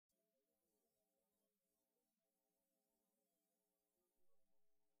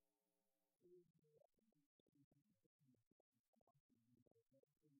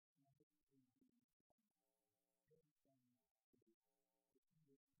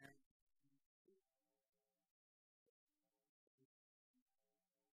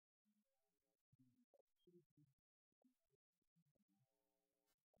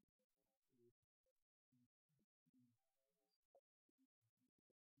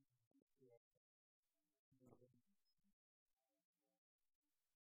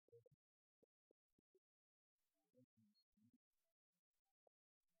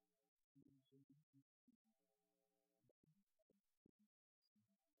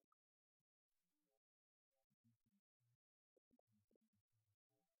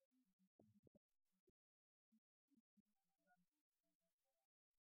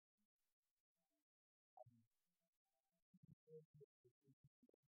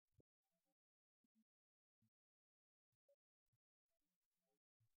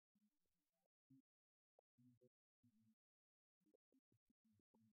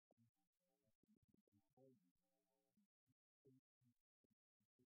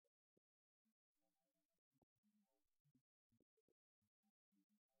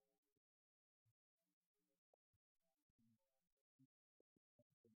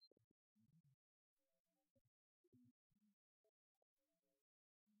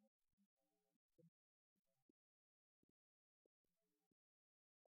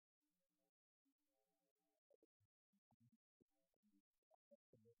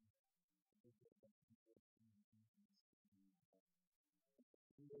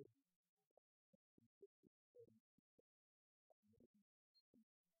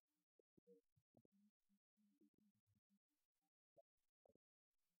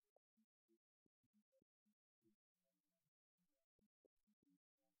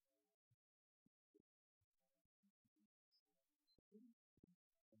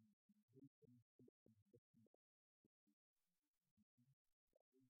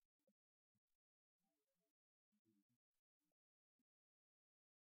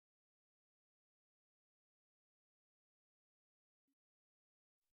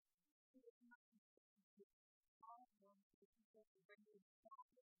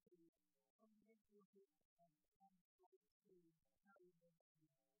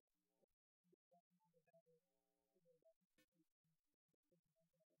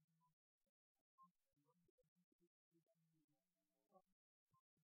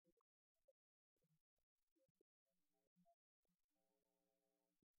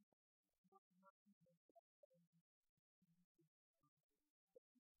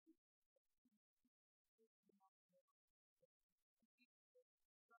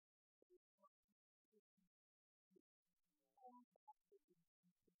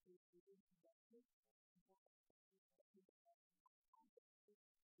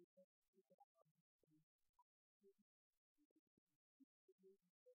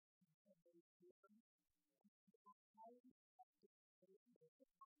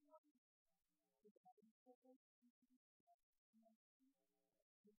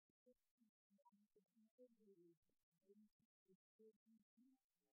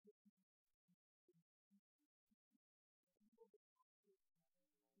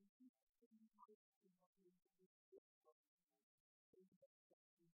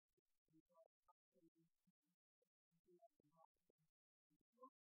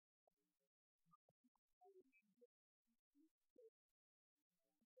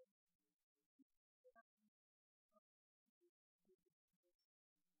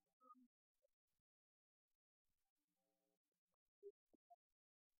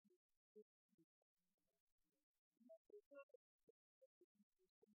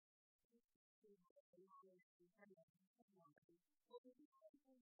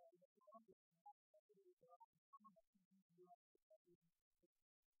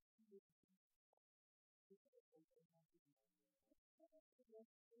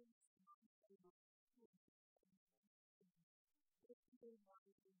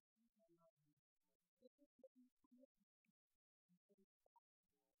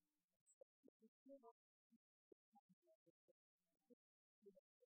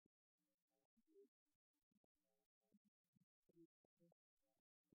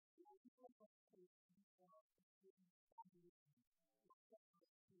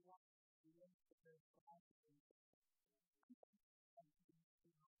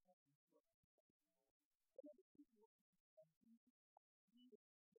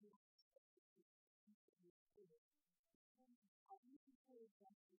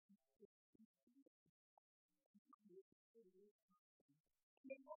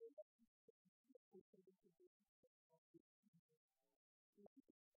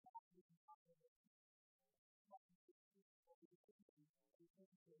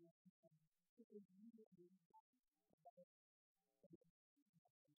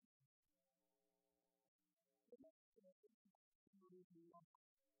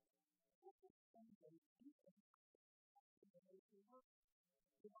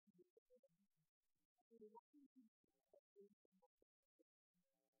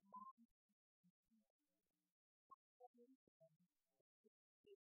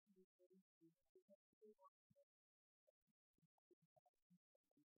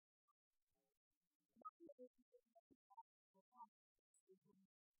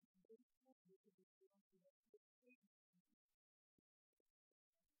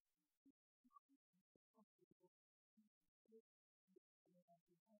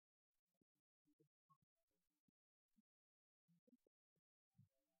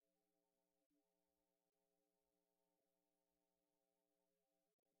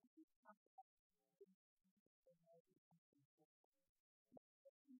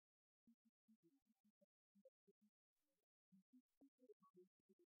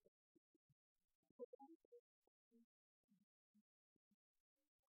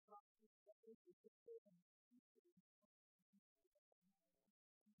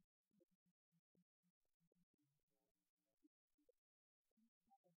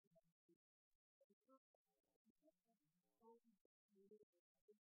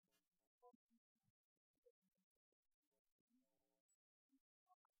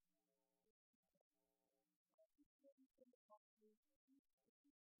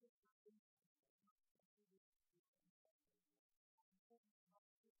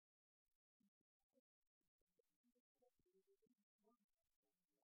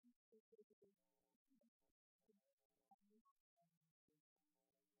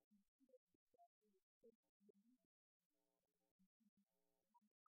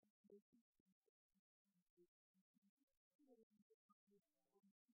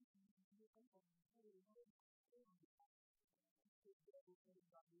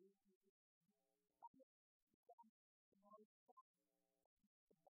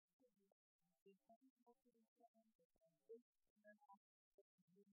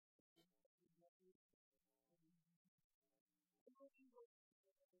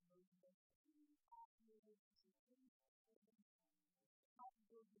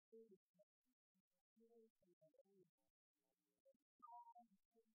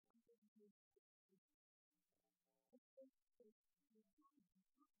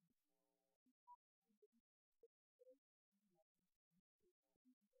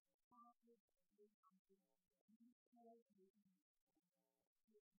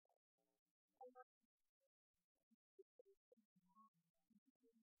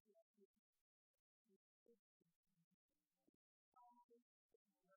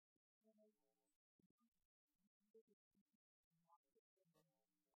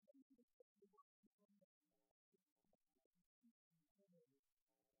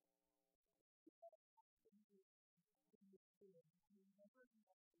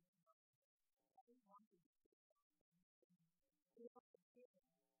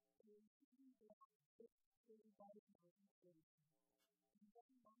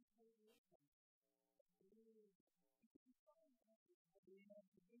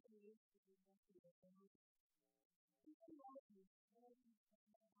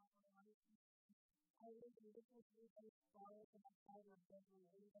I live in different regions, stars, and I find a better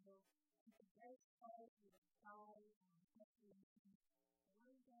label. The best part is the sky and destination.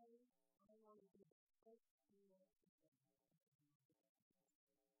 One day, I want to be the first to know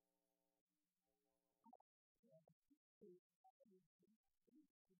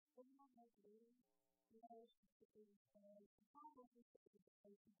someone like me, knows that they can follow the place to do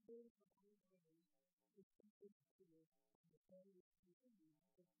for my brain, is something to do, and the very continue to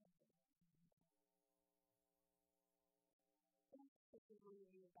something. That's the way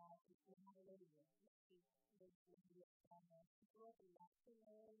about it, and how to live it. There's going to be a growth in that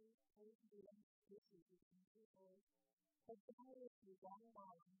scenario, and to be able to listen to people. But that is the one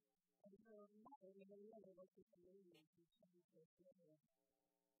line, and her mother, when they know what the community is, change their children.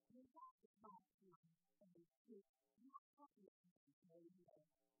 You have to talk to them and speak. You have to listen to them.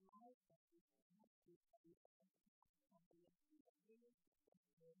 My family has to be something that you can do.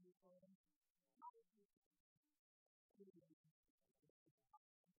 You can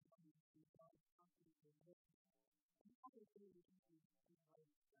how do you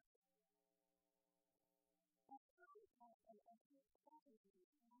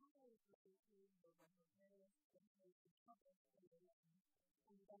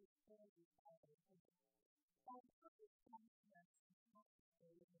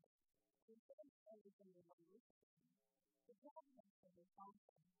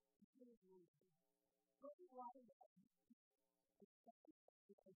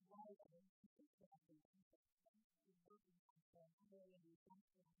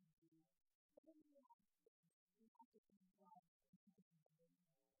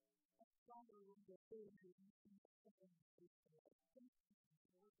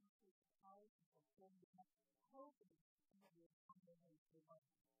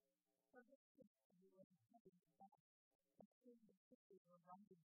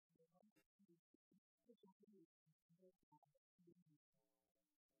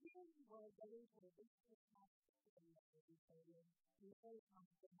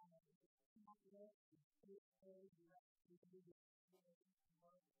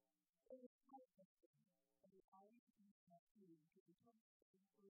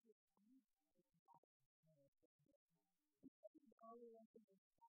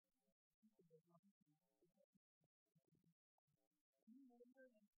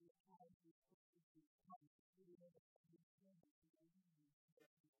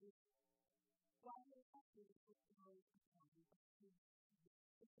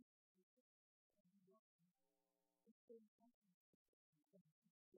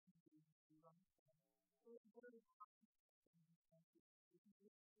do it?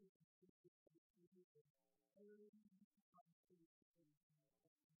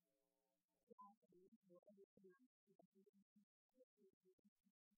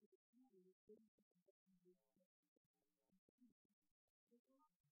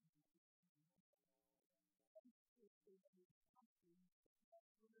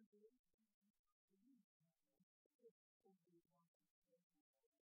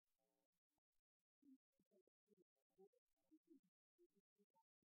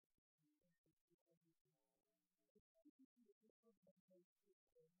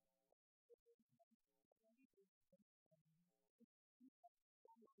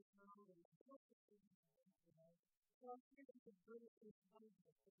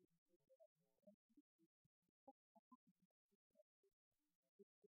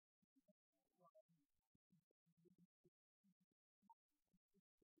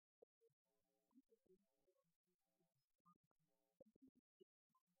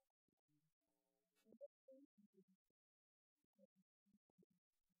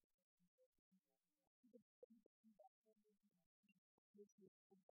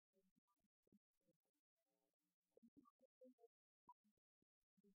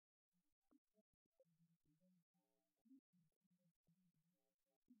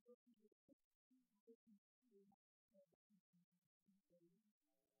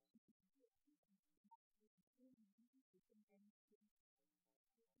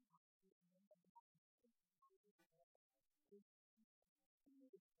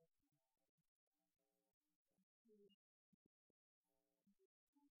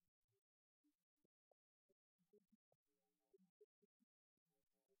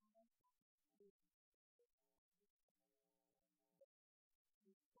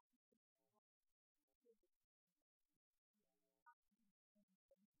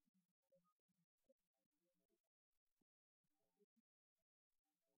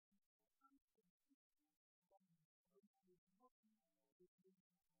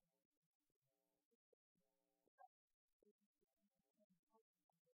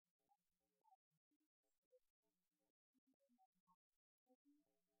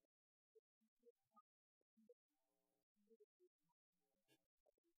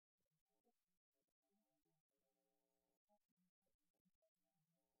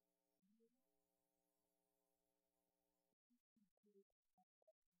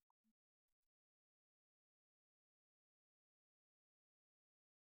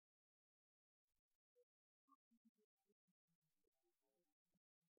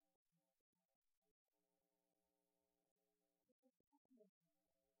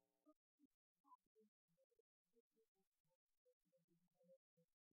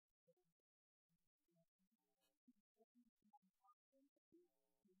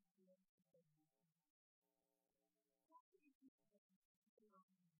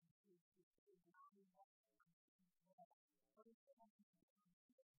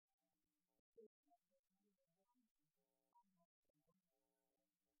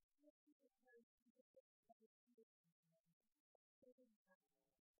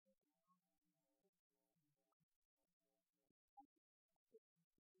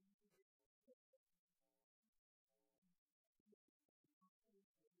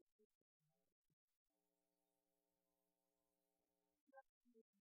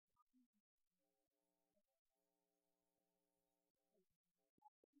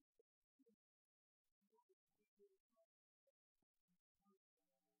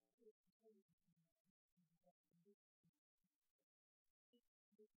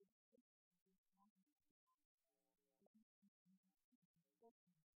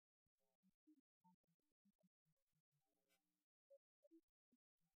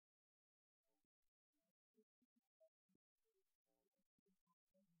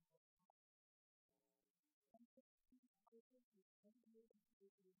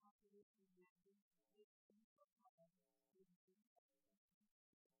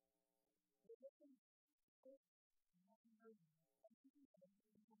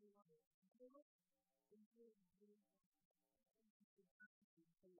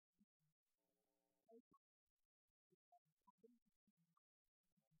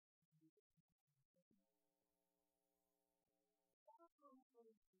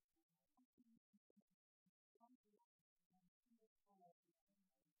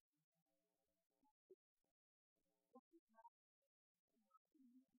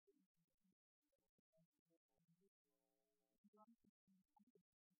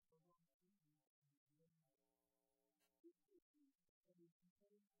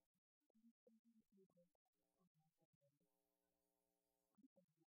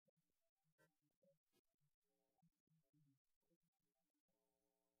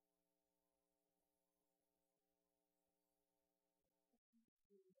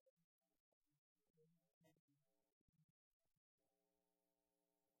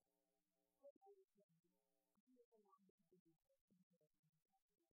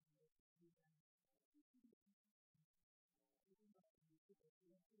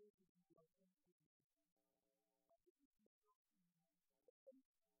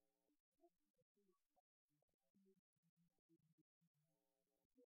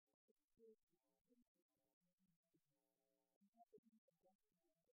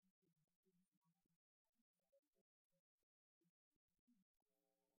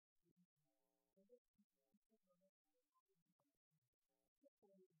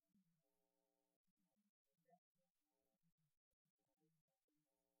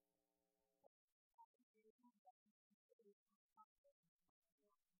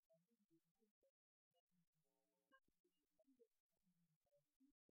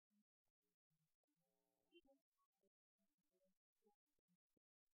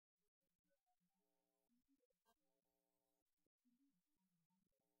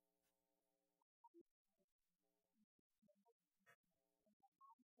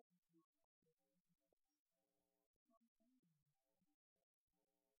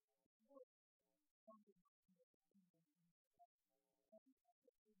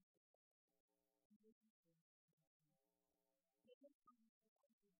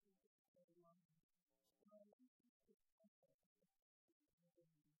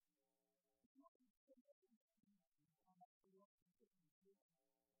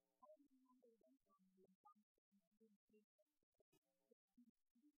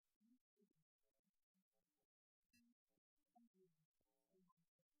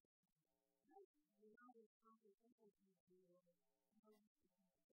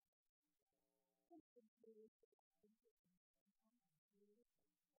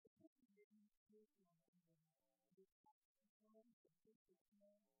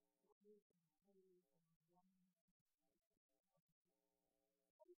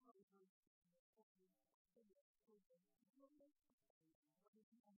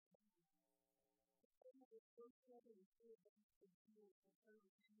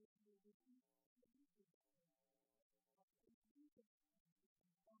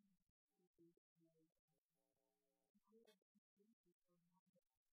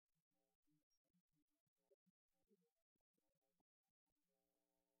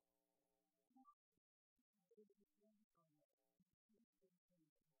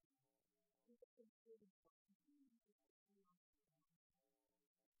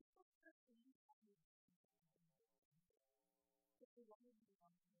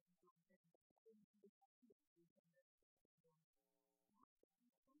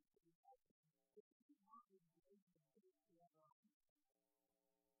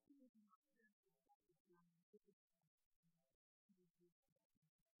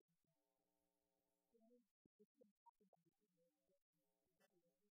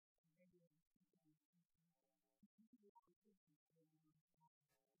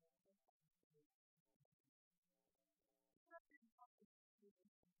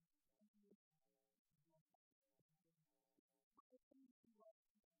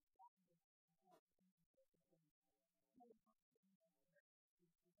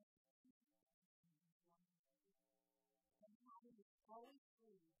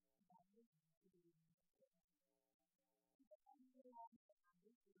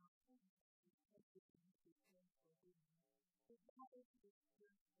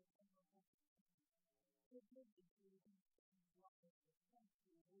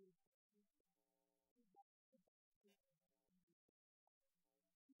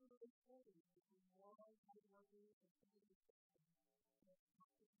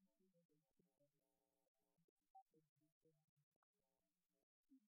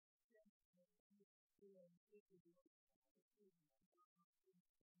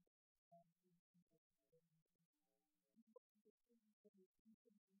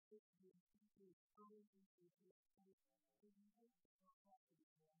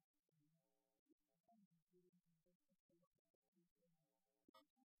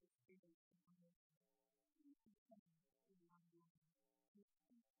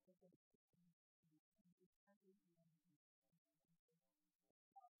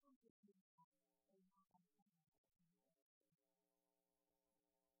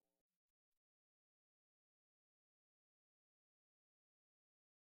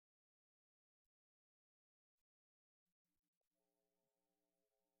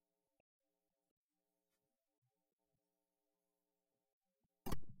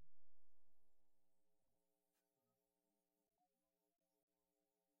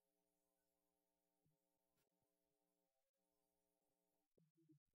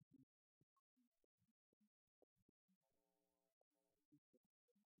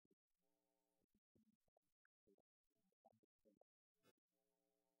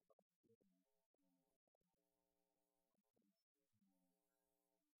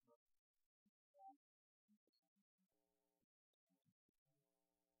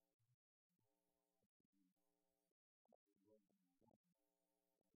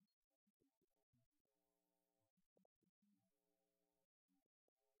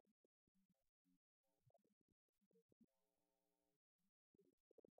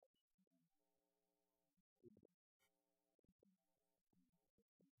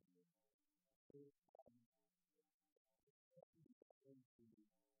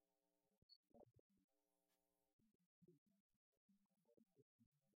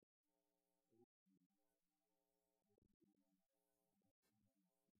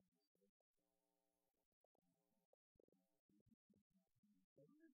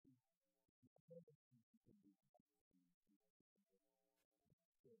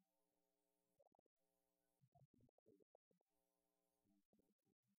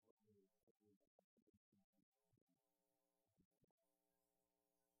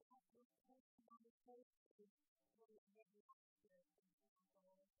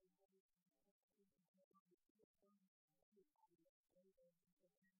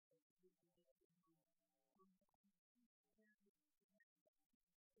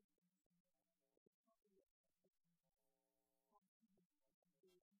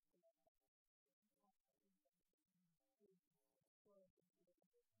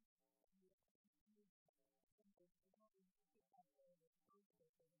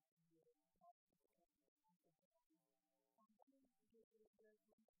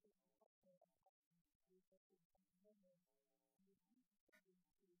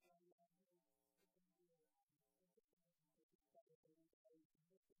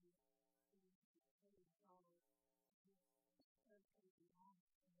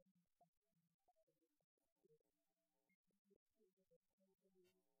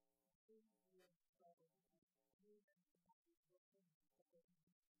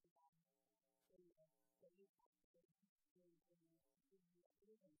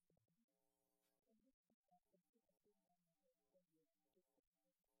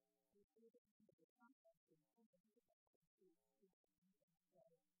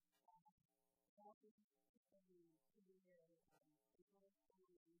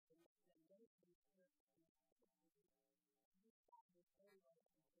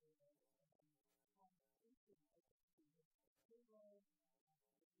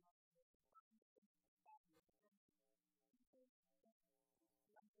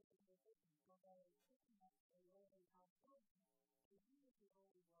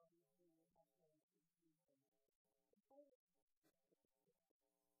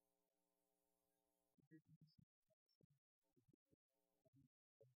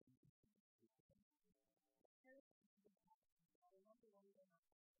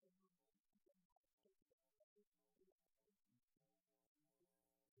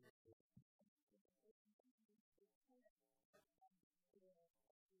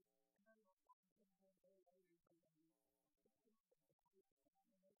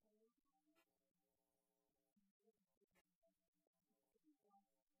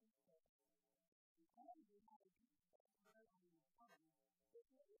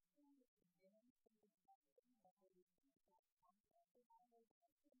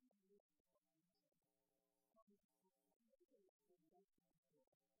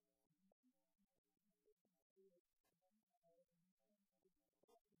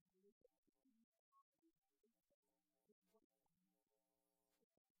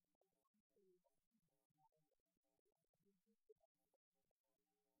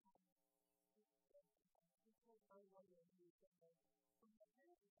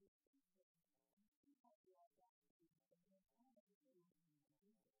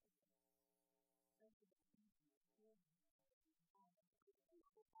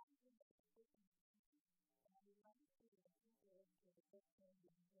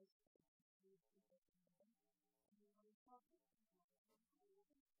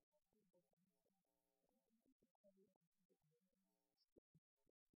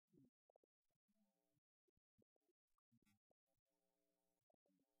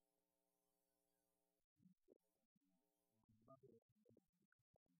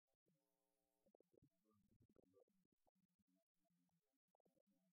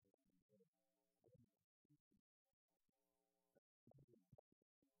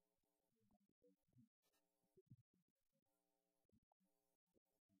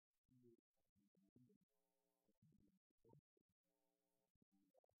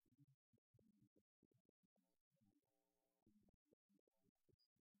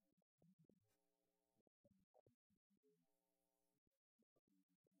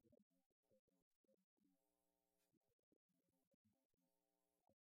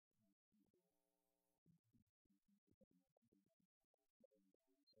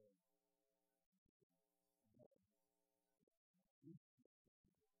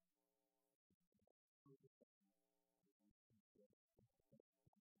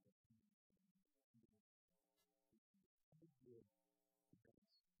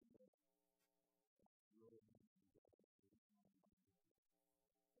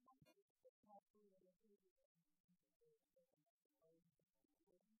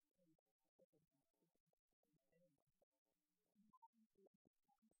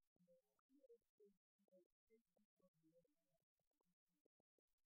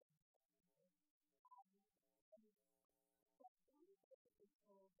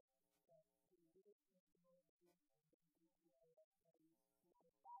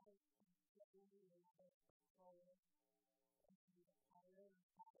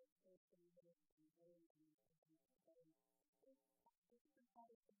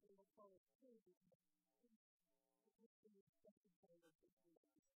 something will fall too because it's the secretary of the police or whatever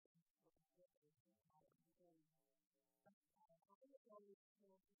the power of the I would always feel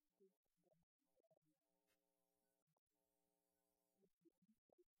to speak to them with the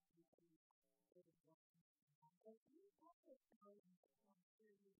interest in the but you also found I'm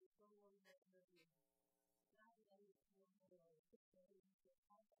sure you would go on that movie not only for more security but also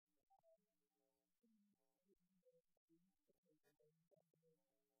although I do remember when I first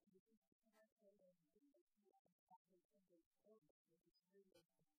met this student one time in the road with the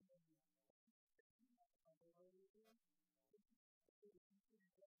high school and I was he loved America and he was super very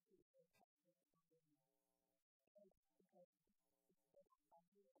good and he told stories of the fire skill and having this kind of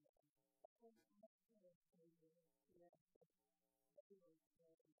people and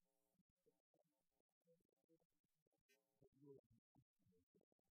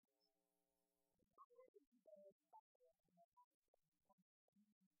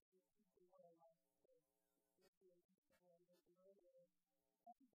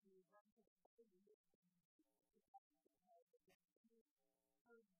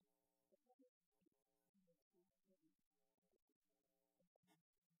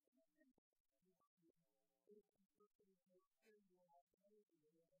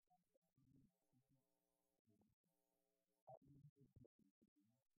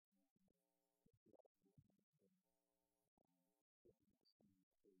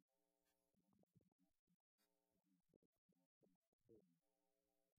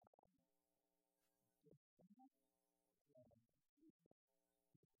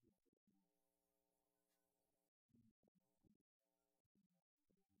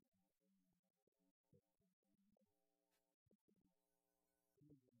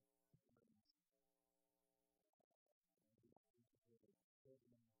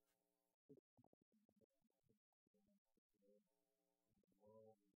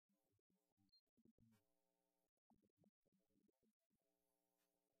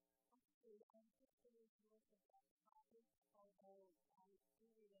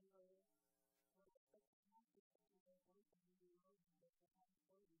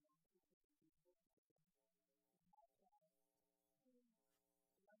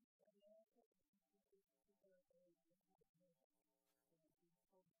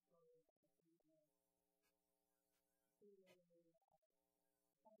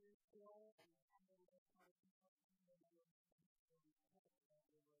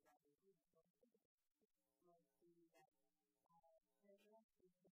were that they would so like the paragraph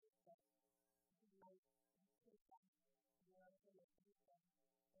is that he might take that American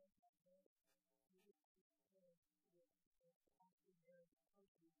and people and he would with actually very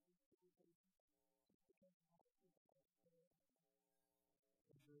countries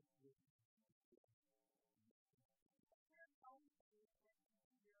and people just because of how people are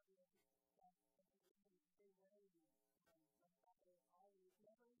still always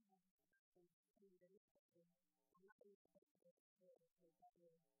never had some days and I'm not really supposed to do it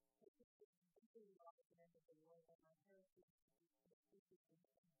because I mean it's just completely off the end of the world and my parents used to be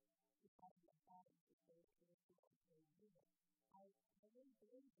talking about it because they were supposed to do it. I really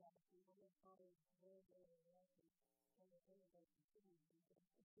believe that if you want to follow very, very well and the things that you do, you can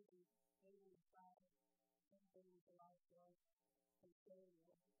continue daily five and daily life well and staying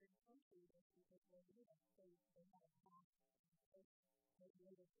in a good country that people will do that so they have a path they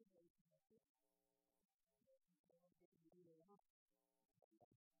made a difference in the future. They don't get to do it all.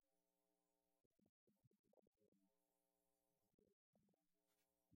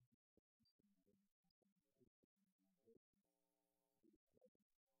 You got and that's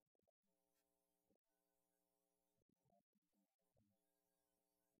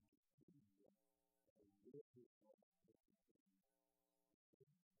what they were doing. You take it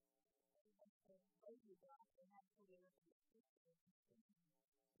to the country that you don't have to know you from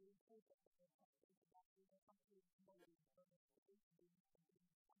the station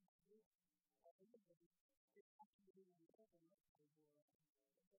everybody is actually doing the open up to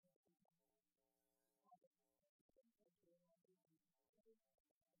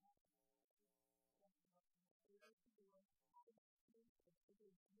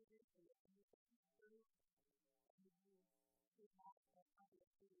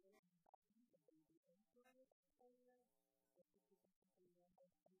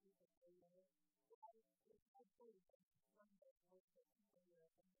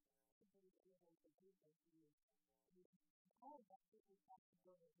the world. All of that people have to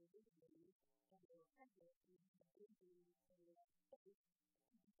go to the video and they were pregnant and they didn't do anything with that space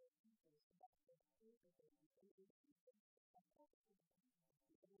to do their people. So that's the space that they do. They do people. That's what they do.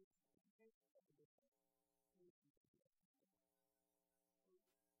 And it's very different.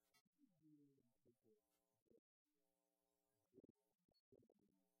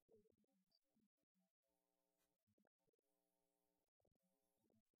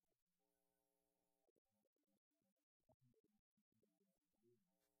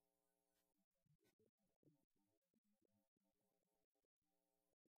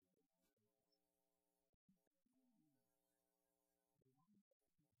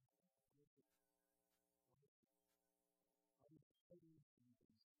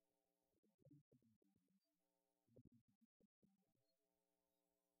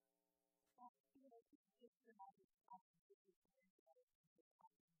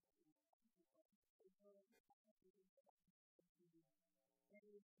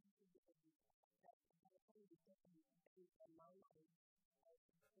 based on my life, I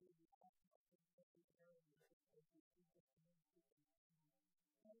consider the aspects of different areas of different people.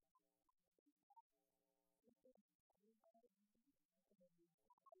 And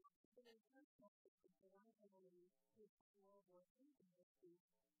the intention is to provide them to explore more intimacy.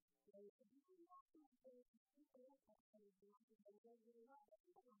 So, if you can walk through the people that are going to do it, they will really love it.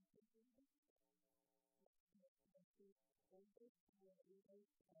 They want to do it. They just have a way of bringing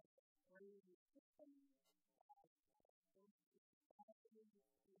the system,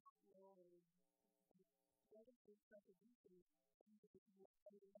 what is this representation? And then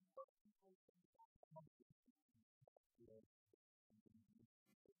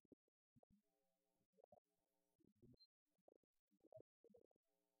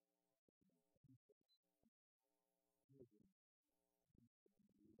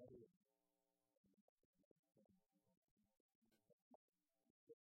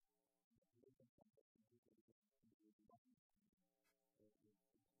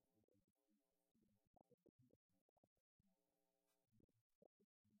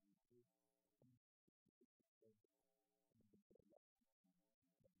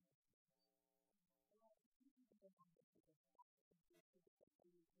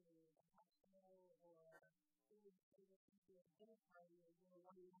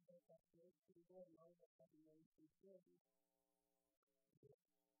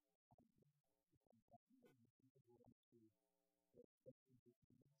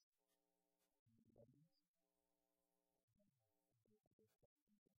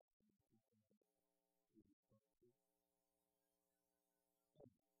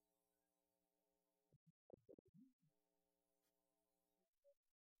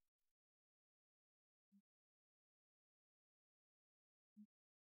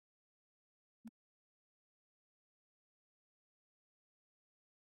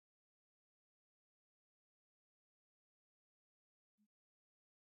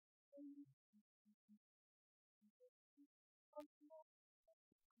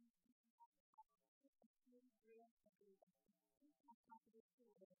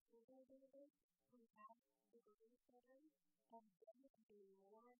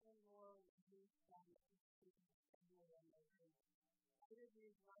more and more we study more and more. It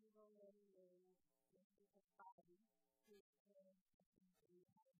is one woman named Jessica Fadi who said we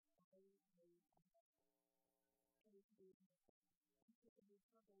have very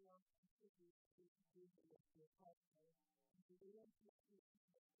something else to contribute to the culture. We don't see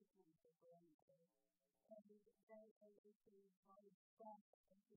people for granted. And then we can find stuff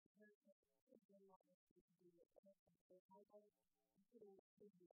and to hear it and then what we can do with it. And so I don't consider it to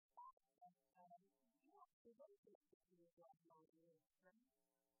be we don't think it's really what mode is, right?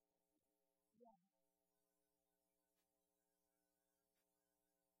 Yeah.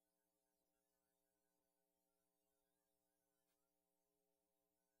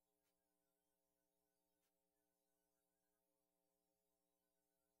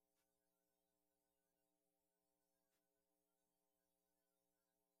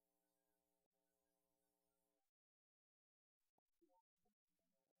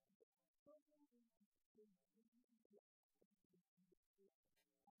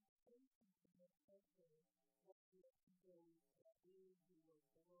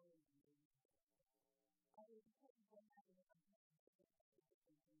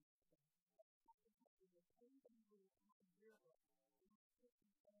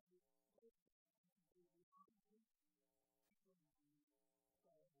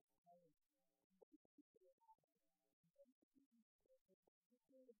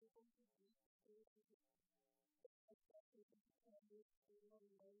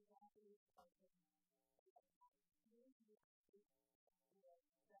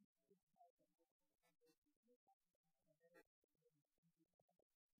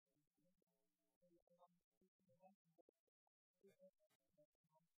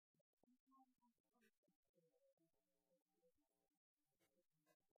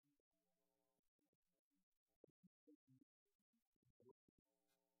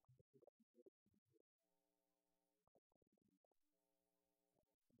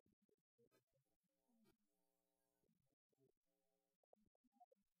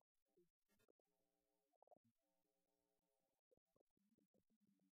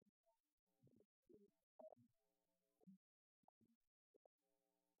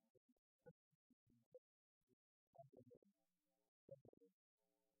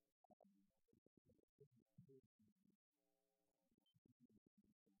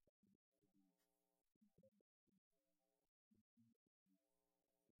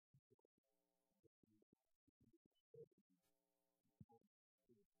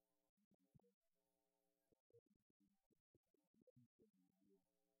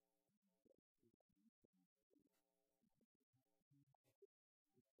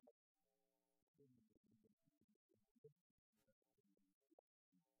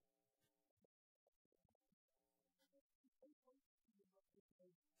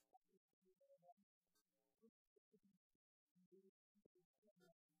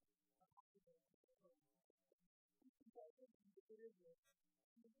 river,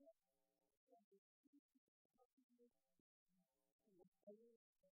 and the next step is to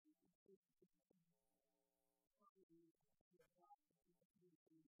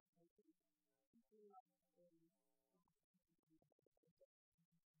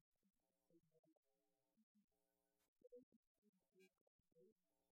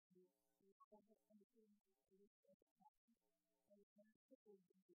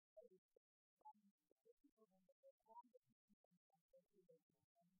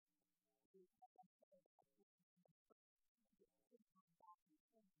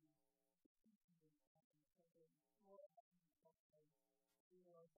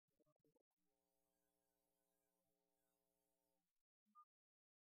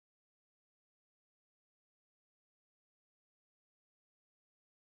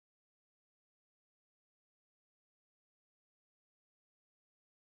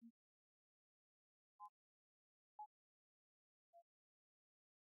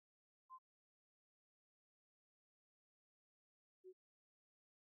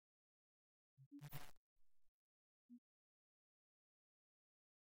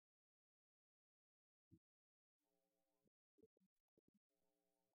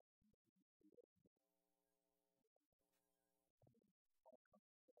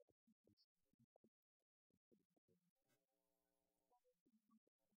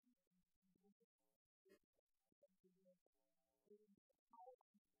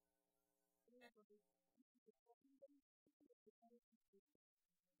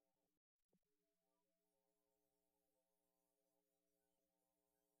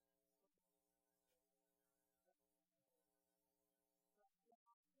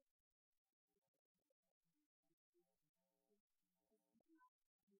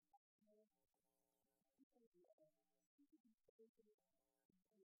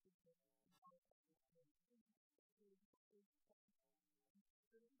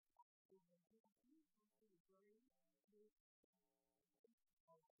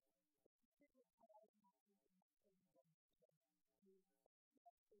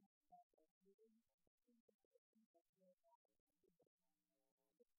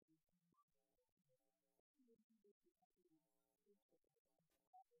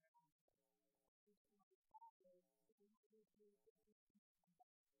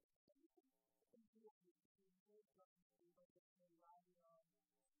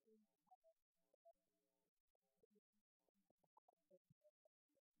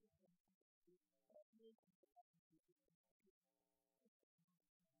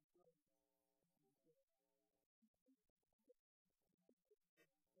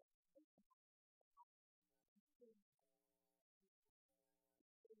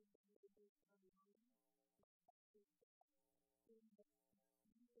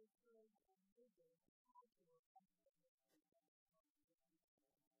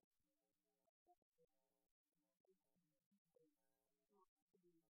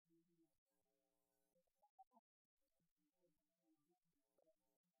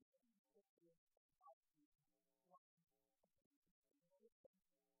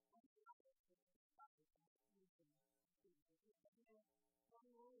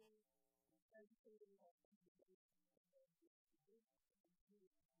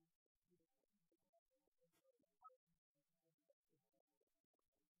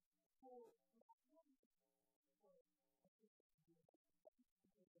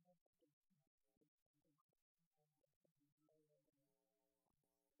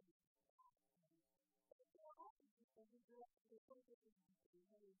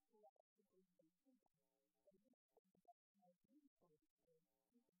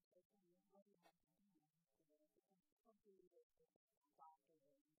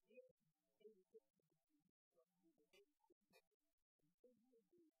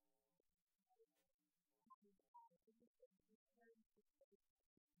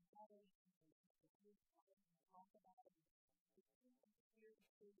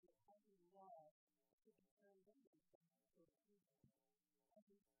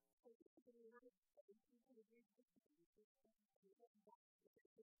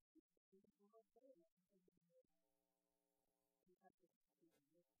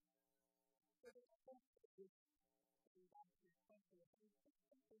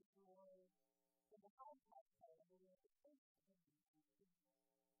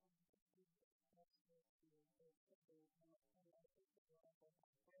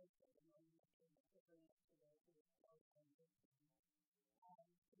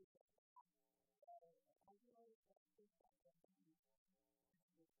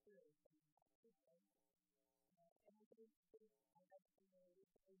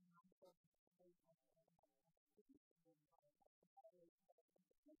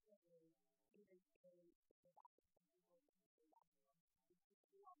probably even scary to go back to some people who say that.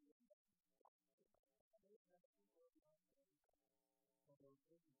 Yeah, maybe that's maybe other people are not very Although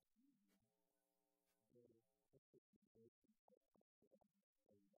there's a team that is particularly very and so they're also going to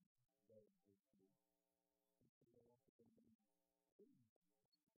be doing and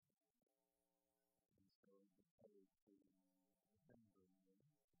so the better to remember them.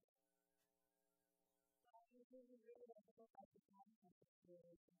 I really, really like the book at the time of the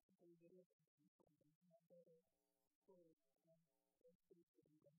story and the video of the better story and those things that I'm going to see here for the story and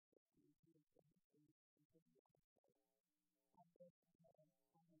for the outside. I'm going to have a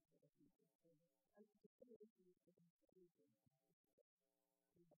comment for the future. So I'm just going to see for the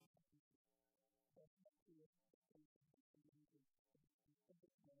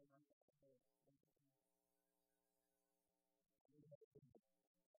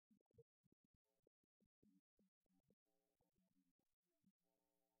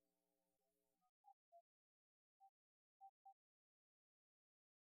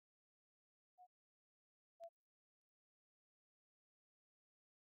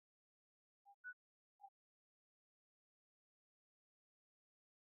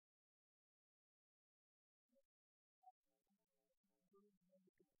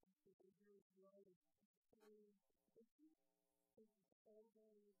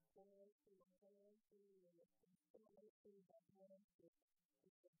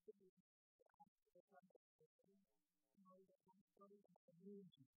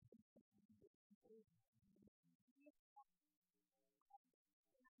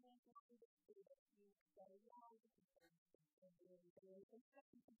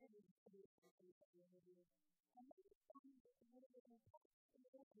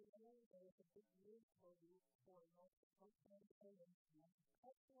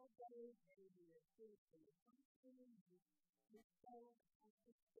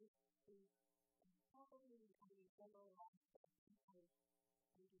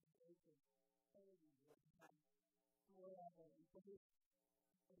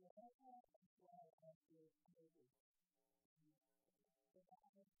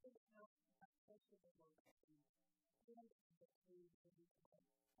future. We have to see that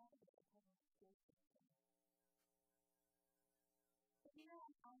that's the expectation of the community. And this is what I want to say. You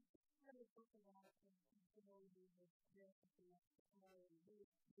know, I'm kind of looking at and considering the experience of the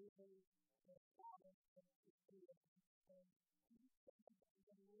and really the balance of the two.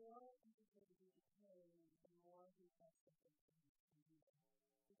 And the more you go to the Italian, the more you have something to do.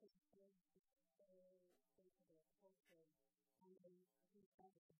 Because it's very into their culture, and then you have to be very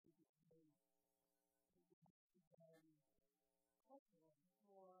cultural for communication. And you have to be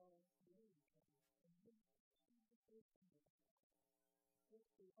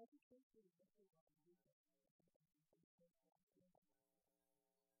the education is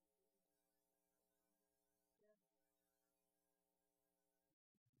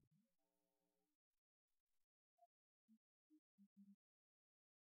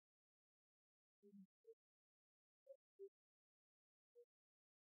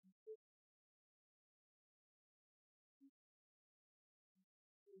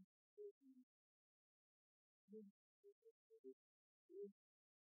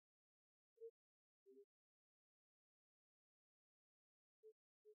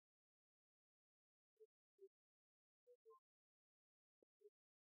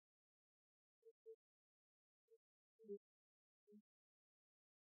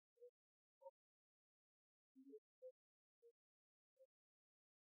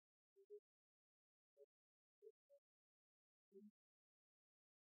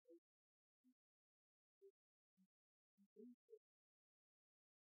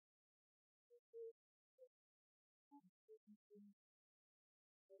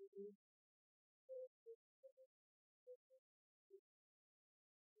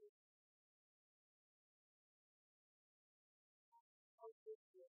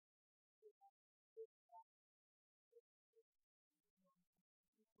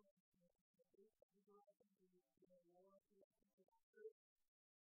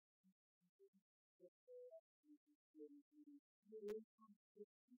different on the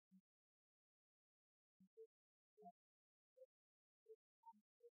weekend.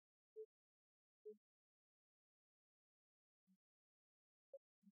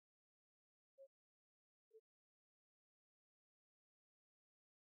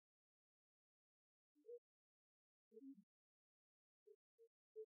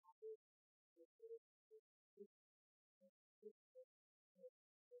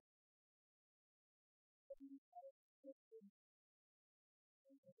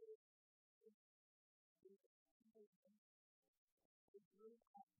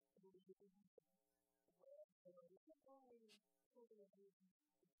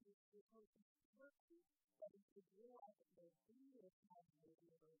 working, but if you realize that there's serious positive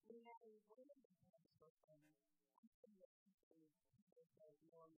or we have a way of having something, I think that people are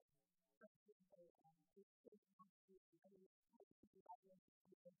more frustrated it's just not to really have to be honest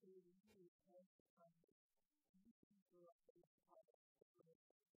because they really care from you grow up in the product and for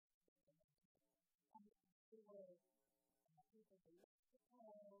people to look at the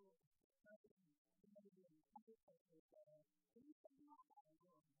world, maybe in other places where things are not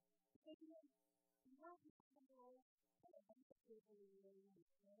alone. Because you know people and a bunch of people who really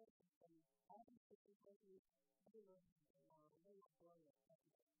understand and all these people who really are really brilliant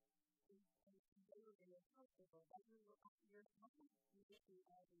and they were very comfortable. But you're not going to see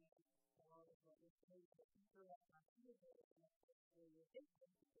all the all of what you're saying, but people are not here and you're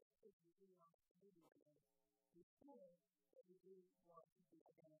thinking because you do want to do it. You feel that you do want to be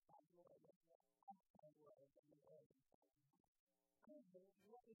identified more with the outside world than you are inside.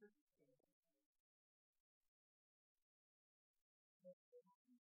 What is your experience?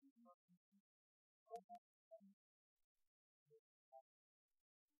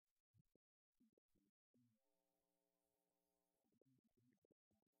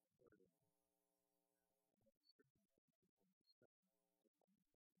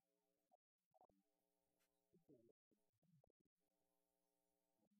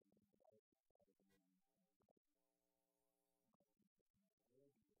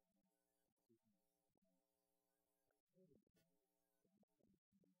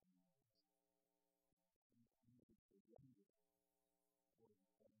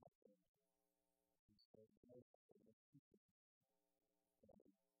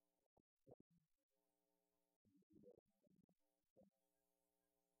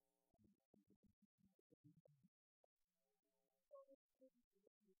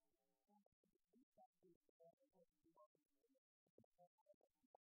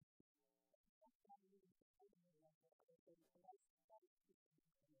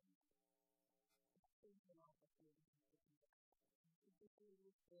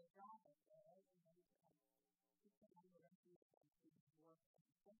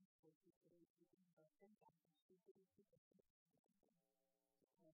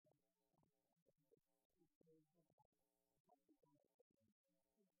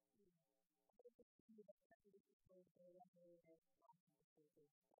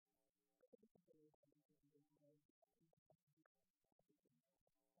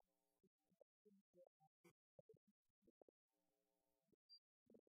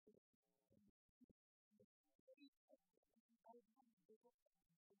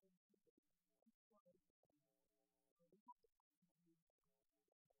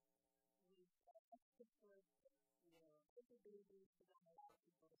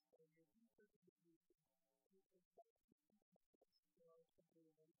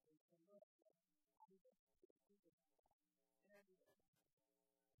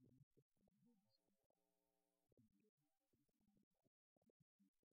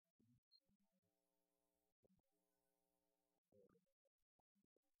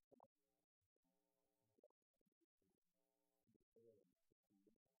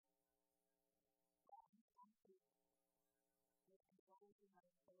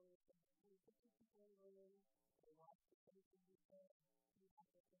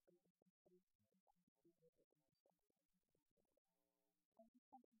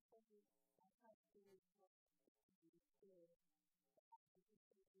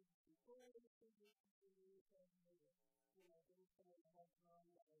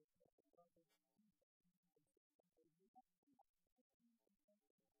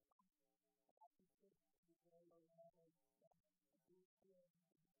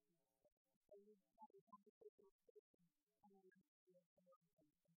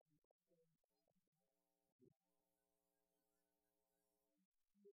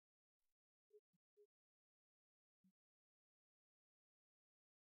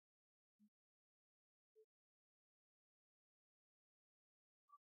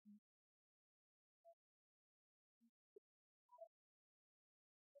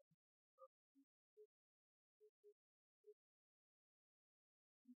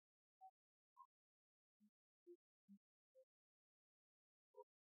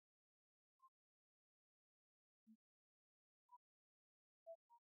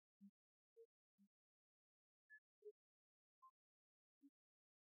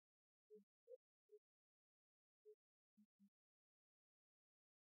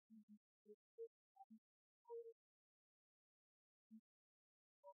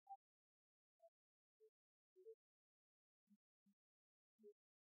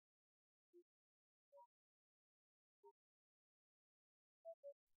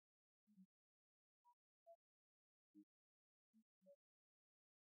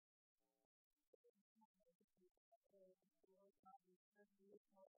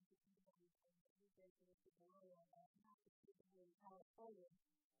 with the Royal in California,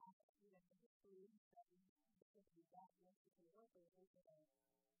 the history because we got Mexican workers into the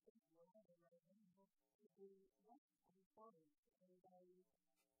whatever right now, we left some farms and then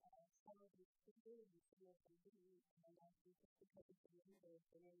some of these communities here from Lee, and I think it's because of the leaders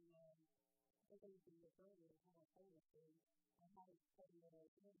in they're going to be majority in California, so I haven't studied what I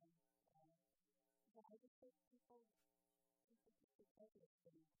did. But I just think people focus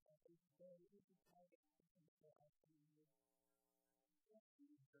things is very easy target for our community. Don't know how to talk about it, so it's a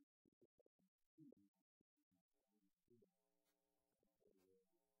little bit but the book is actually the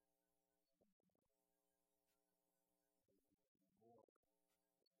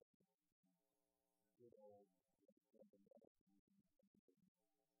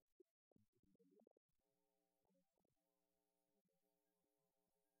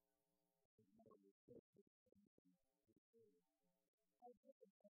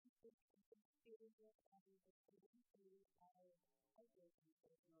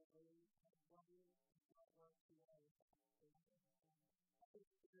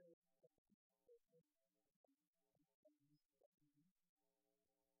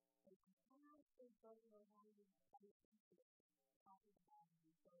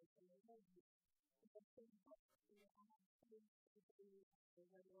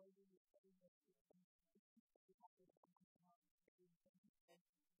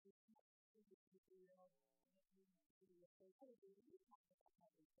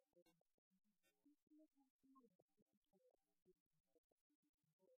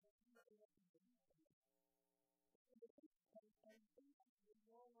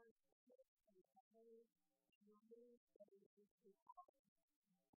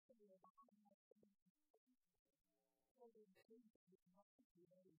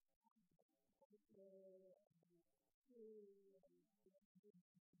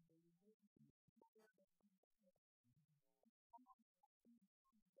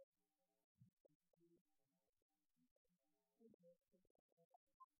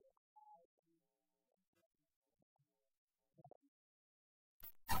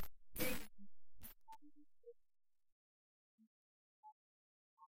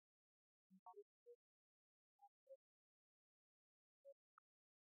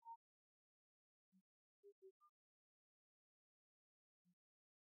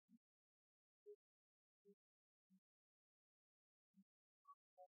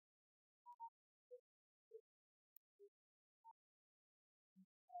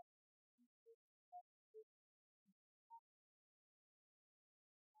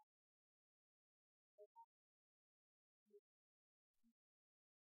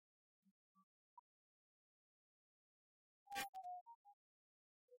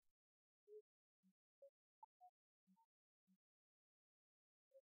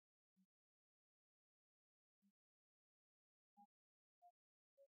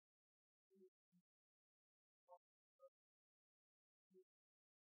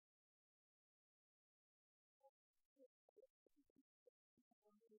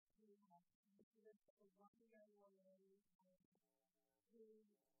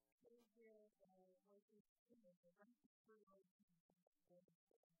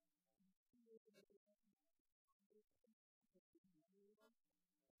regularly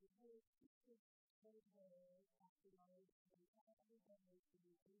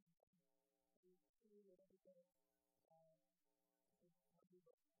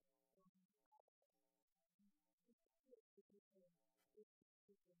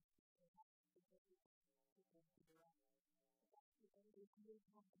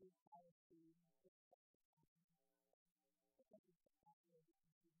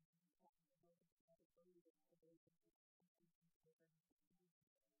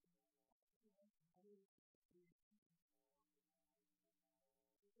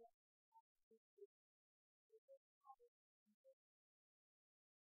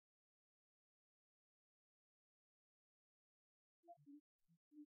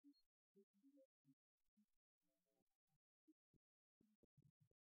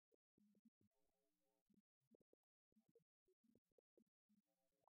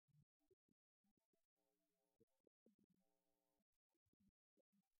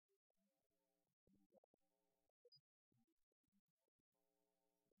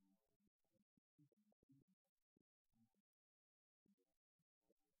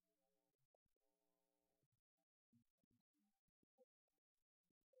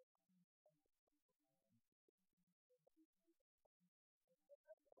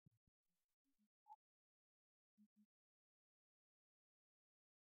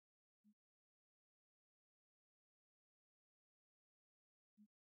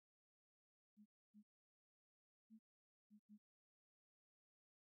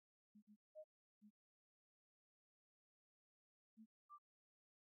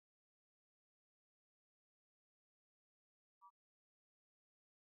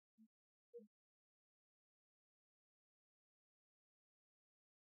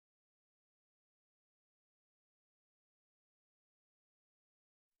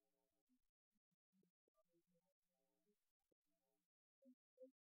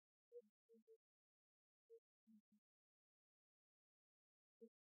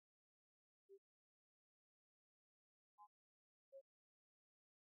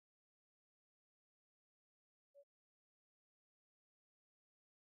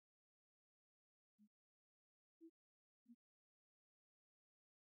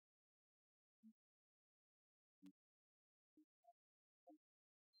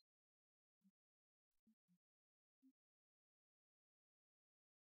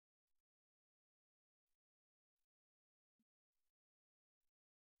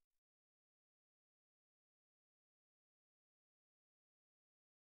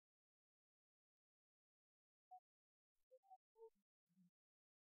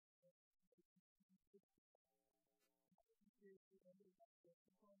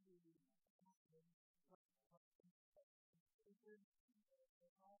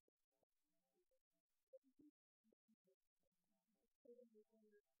when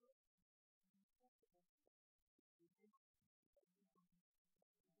you're first acceptable,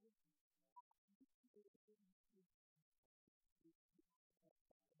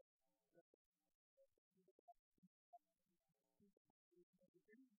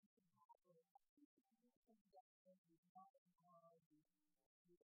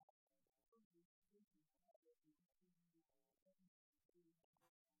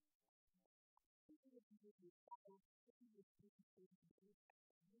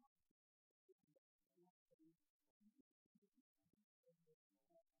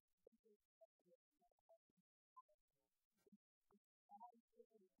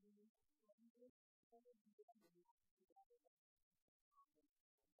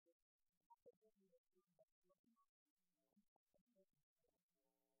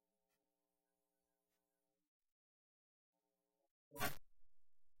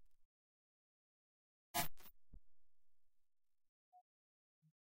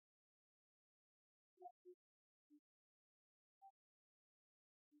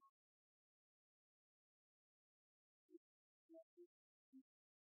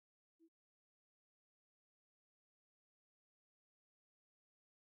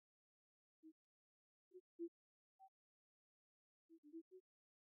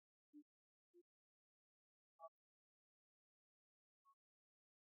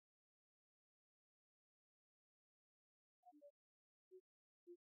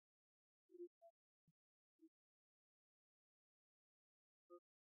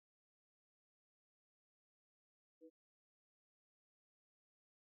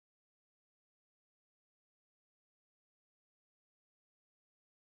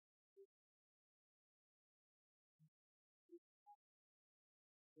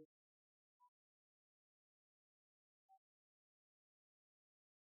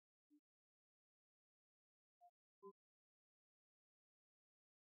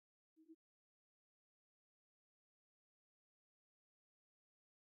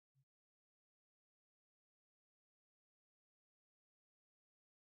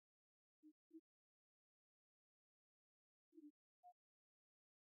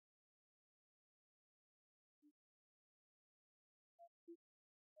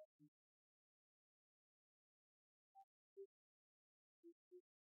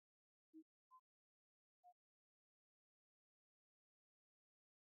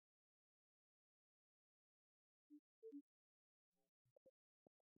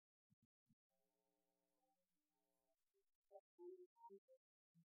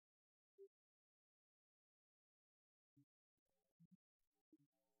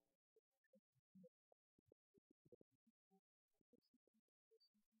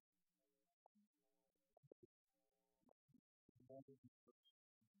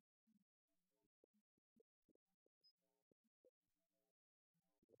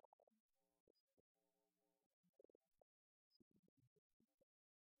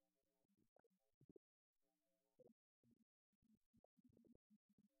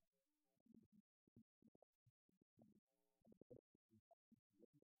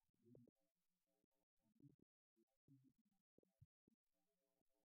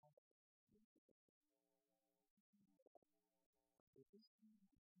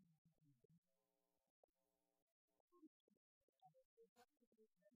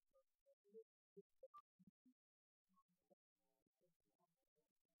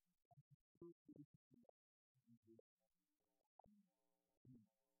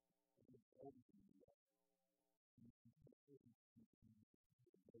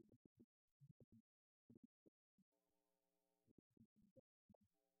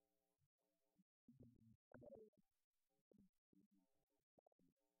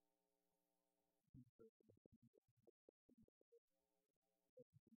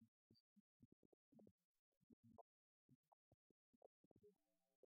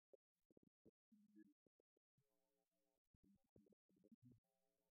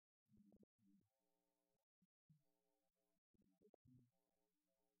 you don't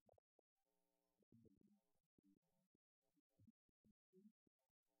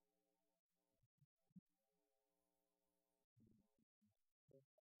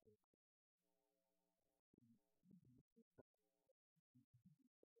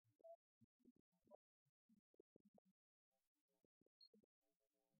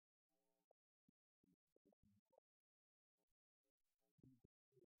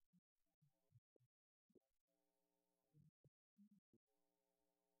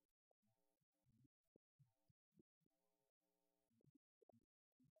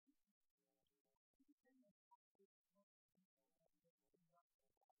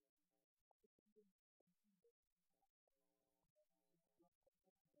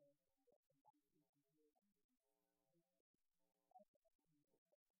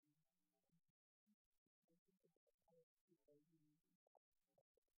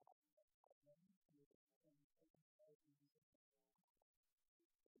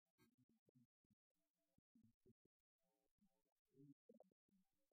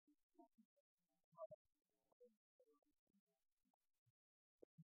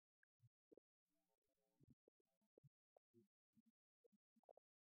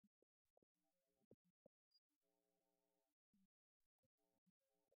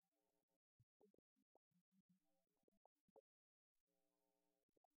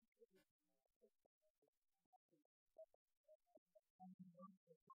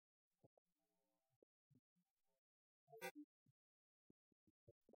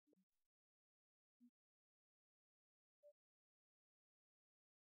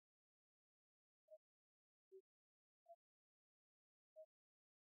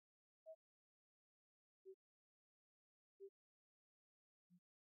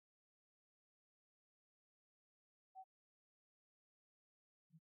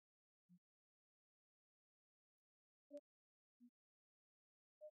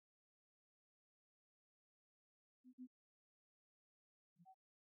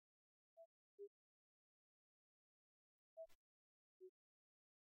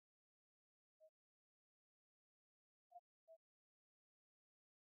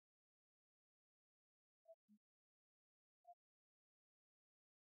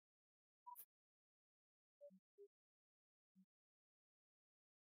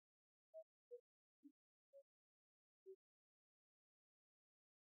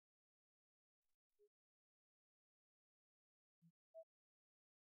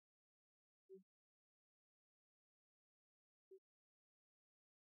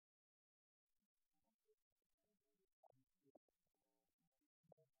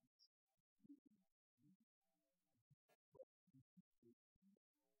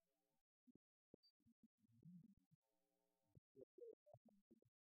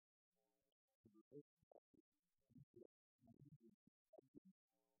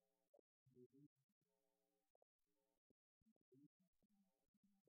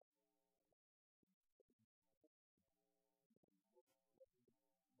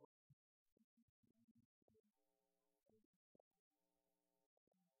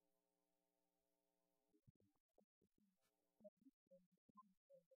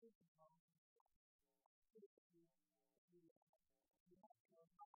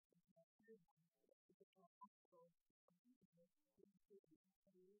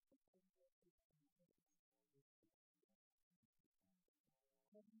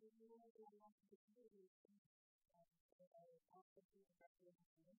When you know they want to do it, after being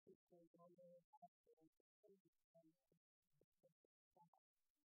represented, they know they have to